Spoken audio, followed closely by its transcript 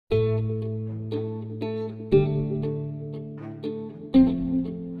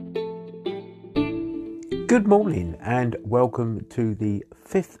Good morning and welcome to the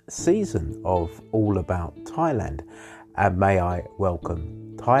 5th season of All About Thailand. And may I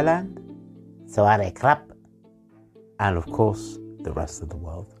welcome Thailand, Sawadee krap. and of course the rest of the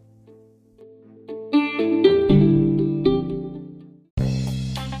world.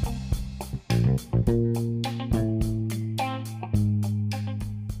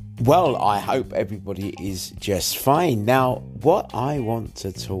 Well, I hope everybody is just fine. Now, what I want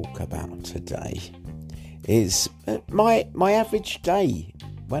to talk about today is my average day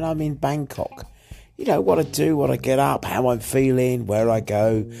when I'm in Bangkok. You know, what I do, what I get up, how I'm feeling, where I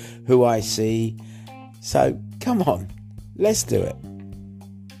go, who I see. So, come on, let's do it.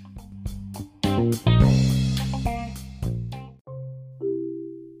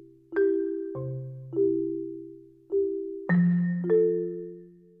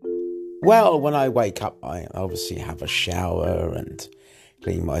 Well, when I wake up, I obviously have a shower and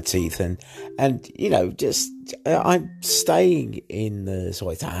clean my teeth and you know, just I'm staying in the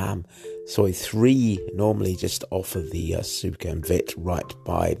Soi 3, normally just off of the Sukhumvit, right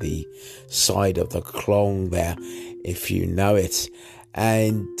by the side of the Klong there, if you know it.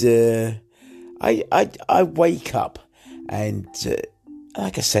 And I wake up and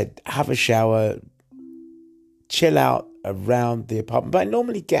like I said, have a shower, chill out around the apartment. But I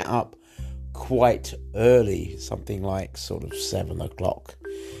normally get up quite early, something like sort of 7 o'clock.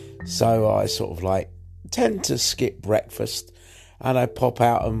 So I sort of like tend to skip breakfast and I pop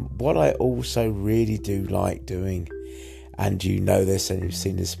out. And what I also really do like doing, and you know this and you've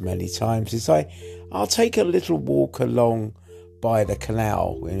seen this many times, is I'll take a little walk along by the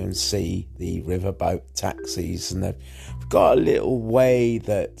canal and see the riverboat taxis, and they've got a little way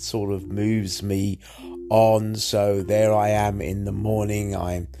that sort of moves me on. So there I am in the morning,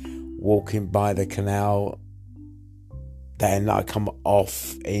 I'm walking by the canal, then I come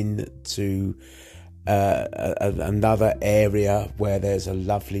off into another area where there's a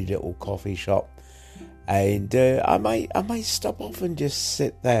lovely little coffee shop, and I may stop off and just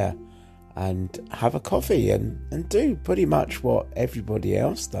sit there and have a coffee and do pretty much what everybody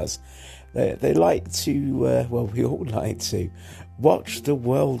else does. They like to, we all like to watch the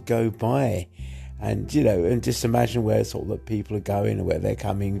world go by. And, you know, and just imagine where sort of the people are going and where they're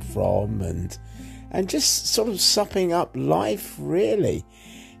coming from, and just sort of supping up life, really.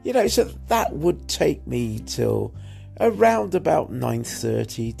 You know, so that would take me till around about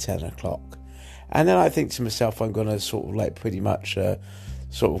 9:30, 10 o'clock. And then I think to myself, I'm going to sort of like pretty much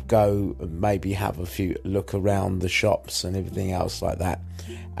sort of go and maybe have a few look around the shops and everything else like that,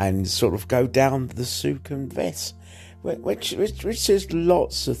 and sort of go down the Sukhumvit, which is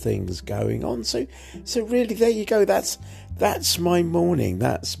lots of things going on. So really, there you go. That's my morning.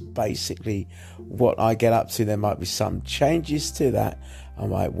 That's basically what I get up to. There might be some changes to that. I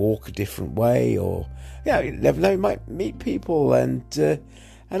might walk a different way, or you never know, might meet people and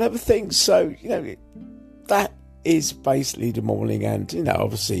other things. So you know, that is basically the morning. And you know,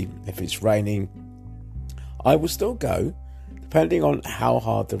 obviously, if it's raining, I will still go, depending on how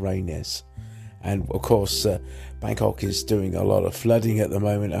hard the rain is. And of course, Bangkok is doing a lot of flooding at the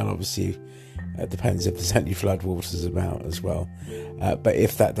moment, and obviously it depends if there's any floodwaters about as well. But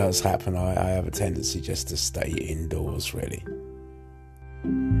if that does happen, I have a tendency just to stay indoors, really.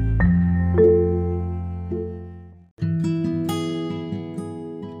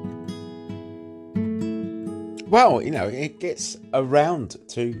 Well, you know, it gets around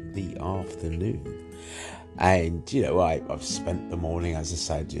to the afternoon. And, you know, I've spent the morning, as I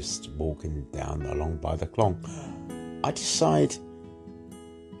say, just walking down along by the Klong. I decide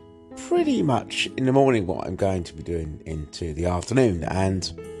pretty much in the morning what I'm going to be doing into the afternoon.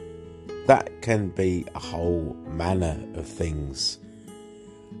 And that can be a whole manner of things.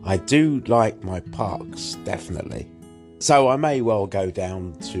 I do like my parks, definitely. So I may well go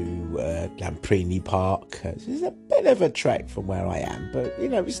down to Lamprini Park. It's a bit of a trek from where I am, but, you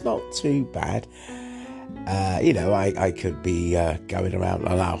know, it's not too bad. You know, I could be going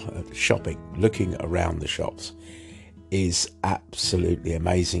around shopping, looking around the shops is absolutely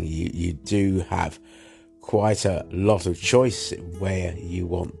amazing. You do have quite a lot of choice where you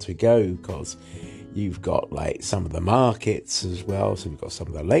want to go, because you've got like some of the markets as well. So we've got some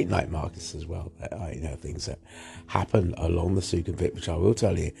of the late night markets as well. You know, things that happen along the Sukhumvit, which I will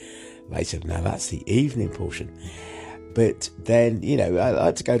tell you later. Now that's the evening portion. But then, you know, I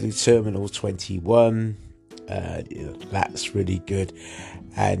like to go to Terminal 21. You know, that's really good.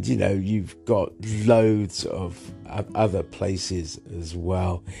 And, you know, you've got loads of other places as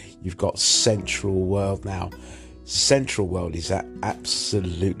well. You've got Central World now. Central World is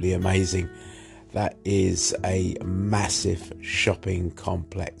absolutely amazing. That is a massive shopping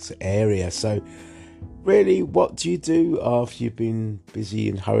complex area. So really, what do you do after you've been busy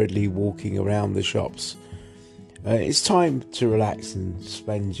and hurriedly walking around the shops? It's time to relax and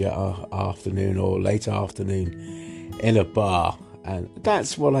spend your afternoon or late afternoon in a bar, and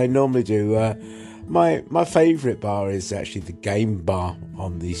that's what I normally do. My favourite bar is actually the game bar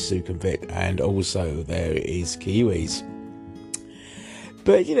on the Sukhumvit, and also there is Kiwis.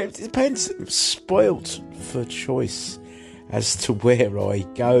 But, it depends. I'm spoilt for choice as to where I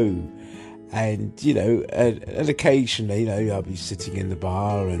go. And, and occasionally, I'll be sitting in the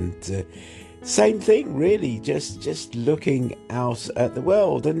bar and same thing, really, just looking out at the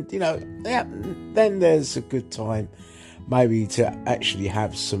world. And, then there's a good time maybe to actually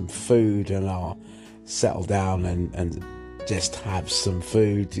have some food, and I'll settle down and just have some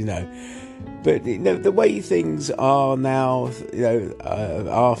food, But, the way things are now,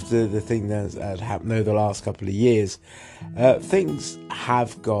 after the thing that had happened over the last couple of years, things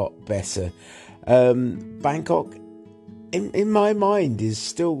have got better. Bangkok, in my mind, is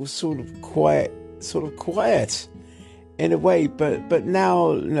still sort of quiet in a way, but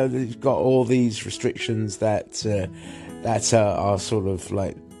now, they've got all these restrictions that are sort of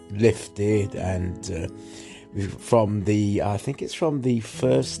like lifted, and from I think it's from the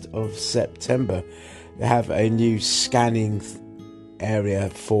 1st of September, they have a new scanning area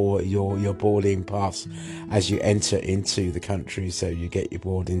for your boarding pass as you enter into the country. So you get your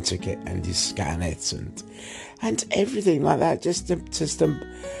boarding ticket and you scan it and everything like that, just to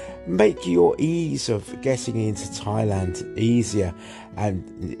make your ease of getting into Thailand easier,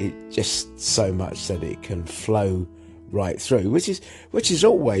 and it just so much that it can flow right through, which is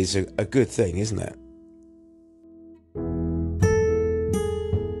always a good thing, isn't it?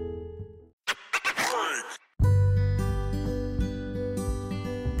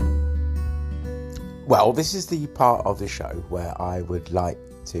 Well, this is the part of the show where I would like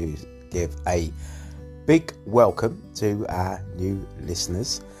to give a big welcome to our new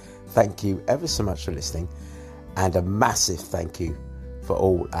listeners. Thank you ever so much for listening, and a massive thank you for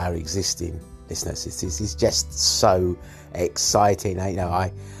all our existing listeners. This is just so exciting.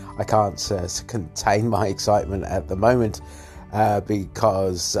 I can't contain my excitement at the moment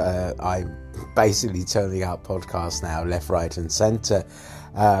because I'm basically turning out podcasts now left, right and centre.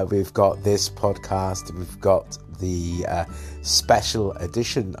 We've got this podcast, we've got the special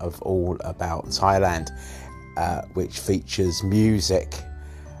edition of All About Thailand, which features music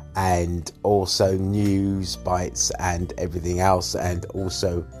and also news bites and everything else, and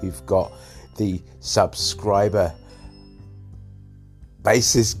also we've got the subscriber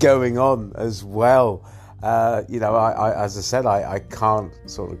basis going on as well. I as I said, I can't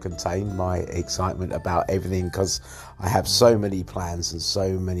sort of contain my excitement about everything, because I have so many plans and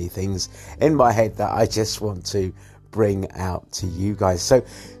so many things in my head that I just want to bring out to you guys. So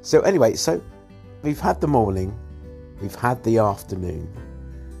anyway, we've had the morning, we've had the afternoon,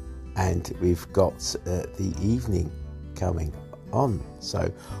 and we've got the evening coming on.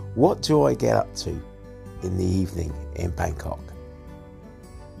 So what do I get up to in the evening in Bangkok?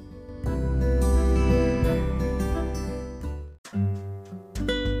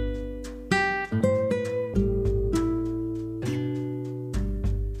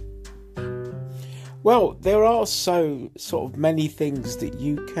 Well, there are so sort of many things that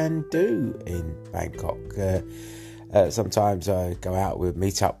you can do in Bangkok. Sometimes I go out, we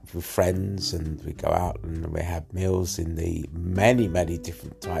meet up with friends, and we go out and we have meals in the many, many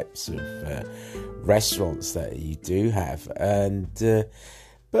different types of restaurants that you do have.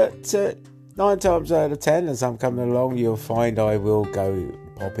 But 9 times out of 10, as I'm coming along, you'll find I will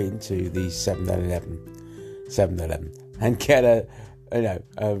pop into the 7-Eleven and get a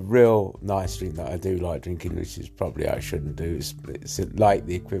real nice drink that I do like drinking, which is probably I shouldn't do. It's like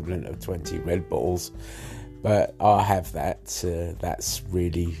the equivalent of 20 Red Bulls, but I'll have that. That's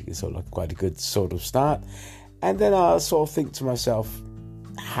really sort of like quite a good sort of start. And then I sort of think to myself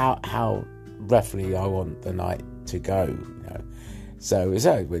how roughly I want the night to go. So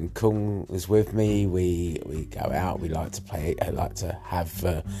when Kung is with me, we go out. We like to play. I like to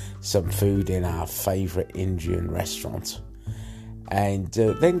have some food in our favourite Indian restaurant. And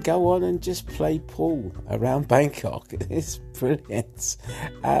then go on and just play pool around Bangkok. It's brilliant,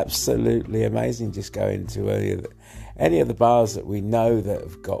 absolutely amazing. Just go into any of the bars that we know that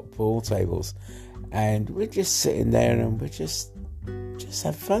have got pool tables, and we're just sitting there and we just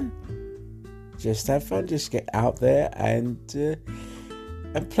have fun. Just have fun. Just get out there and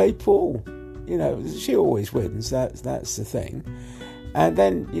play pool. She always wins. That's the thing. And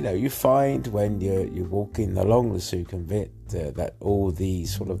then, you find when you're walking along the Sukhumvit that all the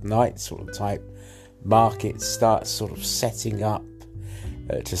sort of night sort of type markets start sort of setting up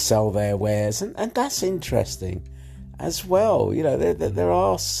to sell their wares, and that's interesting as well. You know, there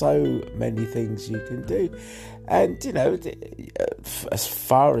are so many things you can do, and you know, as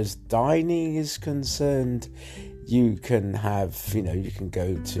far as dining is concerned, you can have, you know, you can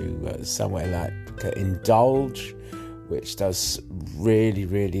go to somewhere like Indulge, which does really,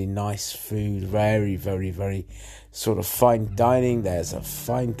 really nice food, very, very, very sort of fine dining. There's a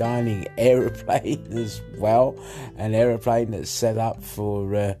fine dining aeroplane as well, an aeroplane that's set up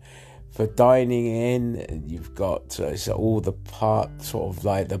for dining in. And you've got so all the sort of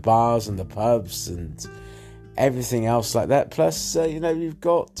like the bars and the pubs and everything else like that. Plus, you know, you've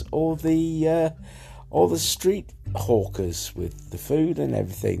got all the street hawkers with the food and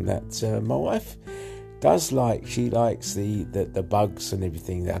everything that my wife does like. She likes the bugs and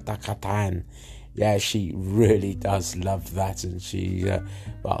everything, the dakatan. Yeah, she really does love that, and she,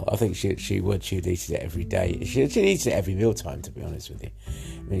 well, I think she'd eat it every day. She'd eat it every mealtime, to be honest with you.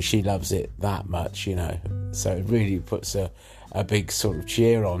 I mean, she loves it that much, you know, so it really puts a big sort of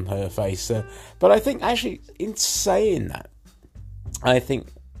cheer on her face. But I think, actually, in saying that, I think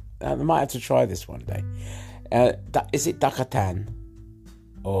I might have to try this one day. Is it dakatan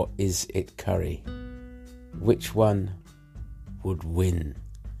or is it curry? Which one would win?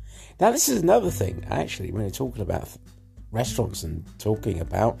 Now, this is another thing, actually, when you're talking about restaurants and talking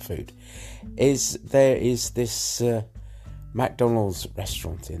about food, is there is this McDonald's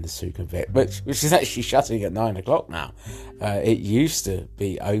restaurant in the Sukhumvit, which is actually shutting at 9 o'clock now. It used to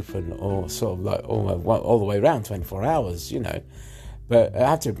be open or sort of like all the way around, 24 hours, you know. But I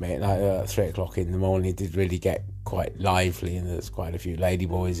have to admit, like 3 o'clock in the morning, it did really get quite lively, and there's quite a few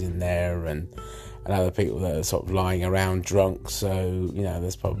ladyboys in there and other people that are sort of lying around drunk. So, you know,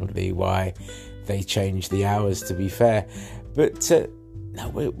 that's probably why they changed the hours, to be fair. But no,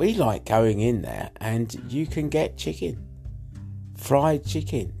 we like going in there, and you can get chicken, fried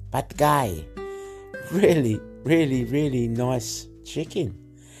chicken, pad thai, really, really, really nice chicken.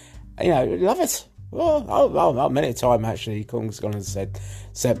 You know, love it. Oh, many a time actually, Kung's gone and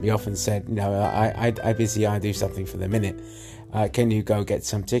sent me off and said, you know, I busy, I do something for the minute. Can you go get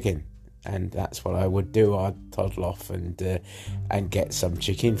some chicken? And that's what I would do. I'd toddle off and get some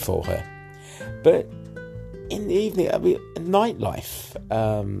chicken for her. But in the evening, I mean, nightlife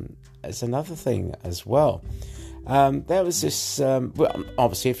is another thing as well. There was this. Well,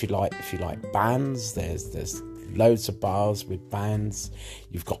 obviously, if you like bands, there's loads of bars with bands.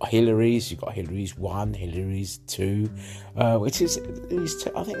 You've got Hillary's. You've got Hillary's 1, Hillary's 2, which is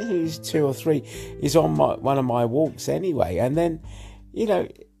I think Hillary's 2 or 3 is on one of my walks anyway. And then, you know,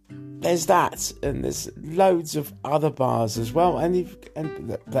 there's that, and there's loads of other bars as well, and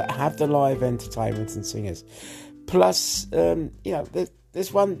that have the live entertainment and singers. Plus, you know,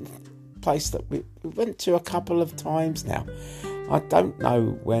 there's one place that we went to a couple of times now. I don't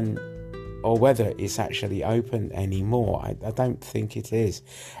know when or whether it's actually open anymore. I don't think it is.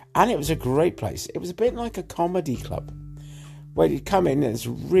 And it was a great place. It was a bit like a comedy club, where you'd come in and there's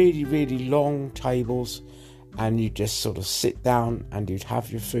really, really long tables, and you just sort of sit down and you'd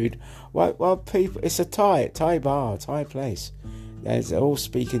have your food. Well, people, it's a Thai bar, Thai place. They're all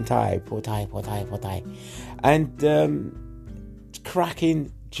speaking Thai, po Thai. And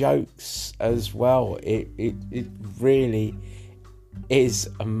cracking jokes as well. It really is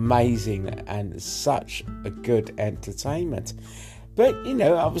amazing and such a good entertainment. But, you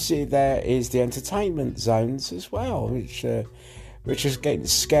know, obviously there is the entertainment zones as well, which is getting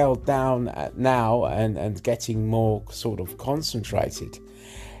scaled down now and getting more sort of concentrated.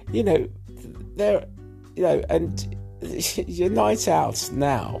 You know, there, you know, and your night out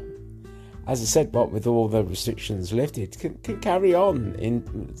now, as I said, what with all the restrictions lifted, can carry on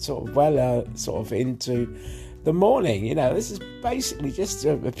in sort of into the morning. You know, this is basically just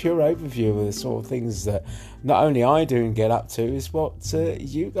a pure overview of the sort of things that not only I do and get up to, is what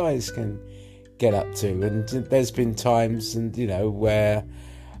you guys can get up to. And there's been times, and you know, where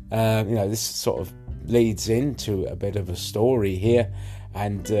you know, this sort of leads into a bit of a story here,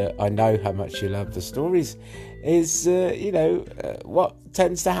 and I know how much you love the stories, is you know, what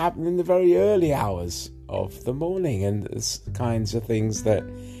tends to happen in the very early hours of the morning, and the kinds of things that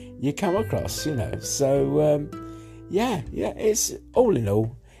you come across, you know. So yeah, it's all in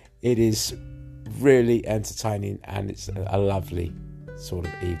all, it is really entertaining, and it's a lovely sort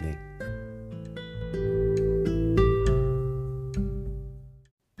of evening.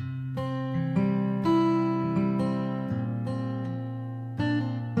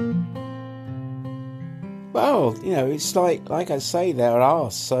 Well, you know, it's like I say, there are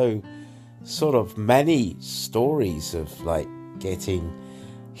so sort of many stories of like getting,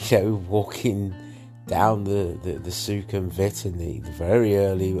 you know, walking down the Sukhumvit in the very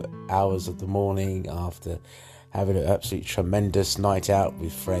early hours of the morning after having an absolutely tremendous night out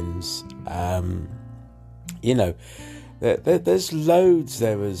with friends. There's loads.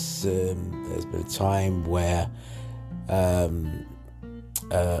 There's been a time where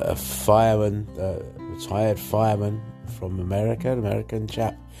a fireman, retired fireman from America, an American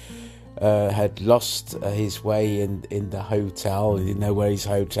chap, had lost his way in the hotel. He didn't know where his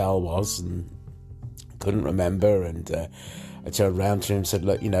hotel was and couldn't remember. And I turned around to him and said,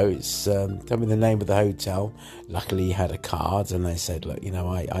 look, it's tell me the name of the hotel. Luckily, he had a card, and I said, look,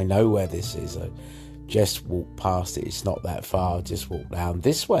 I know where this is. I just walked past it. It's not that far. Just walk down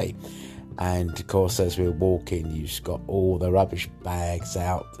this way. And of course, as we were walking, you've got all the rubbish bags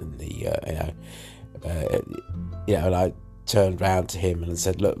out, and and I turned round to him and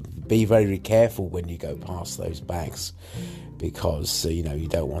said, look, be very careful when you go past those bags, because you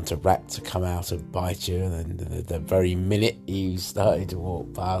don't want a rat to come out and bite you. And the very minute you started to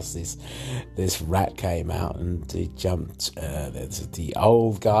walk past, this rat came out and he jumped. There's the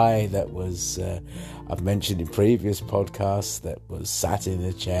old guy that was I've mentioned in previous podcasts, that was sat in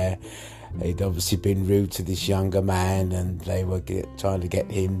a chair. He'd obviously been rude to this younger man, and they were trying to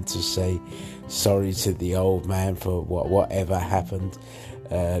get him to say sorry to the old man for whatever happened.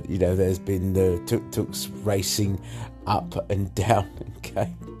 There's been the tuk-tuks racing up and down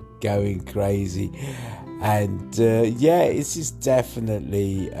and going crazy. And it's just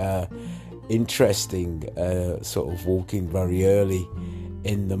definitely interesting, sort of walking very early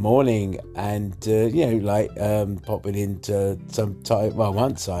in the morning, and popping into some Thai. Well,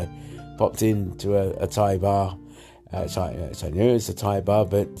 once I popped into a Thai bar. I knew it was a Thai bar,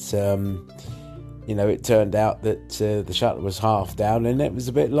 but it turned out that the shutter was half down, and it was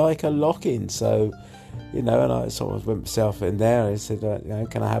a bit like a lock-in. So, and I sort of went myself in there. I said,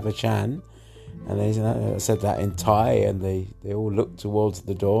 can I have a chan? And I said that in Thai, and they all looked towards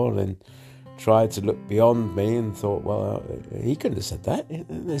the door and tried to look beyond me and thought, well, he couldn't have said that.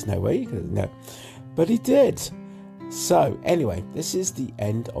 There's no way he could have. No, but he did. So anyway, this is the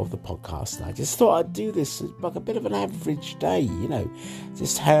end of the podcast. And I just thought I'd do this like a bit of an average day,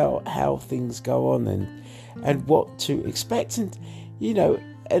 just how things go on and what to expect, and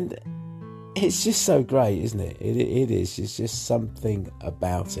and it's just so great, isn't it? It is. It's just something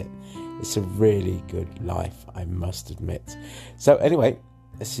about it. It's a really good life, I must admit. So anyway,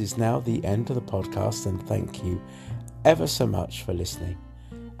 this is now the end of the podcast, and thank you ever so much for listening.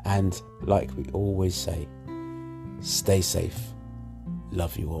 And like we always say, stay safe.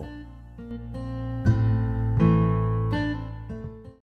 Love you all.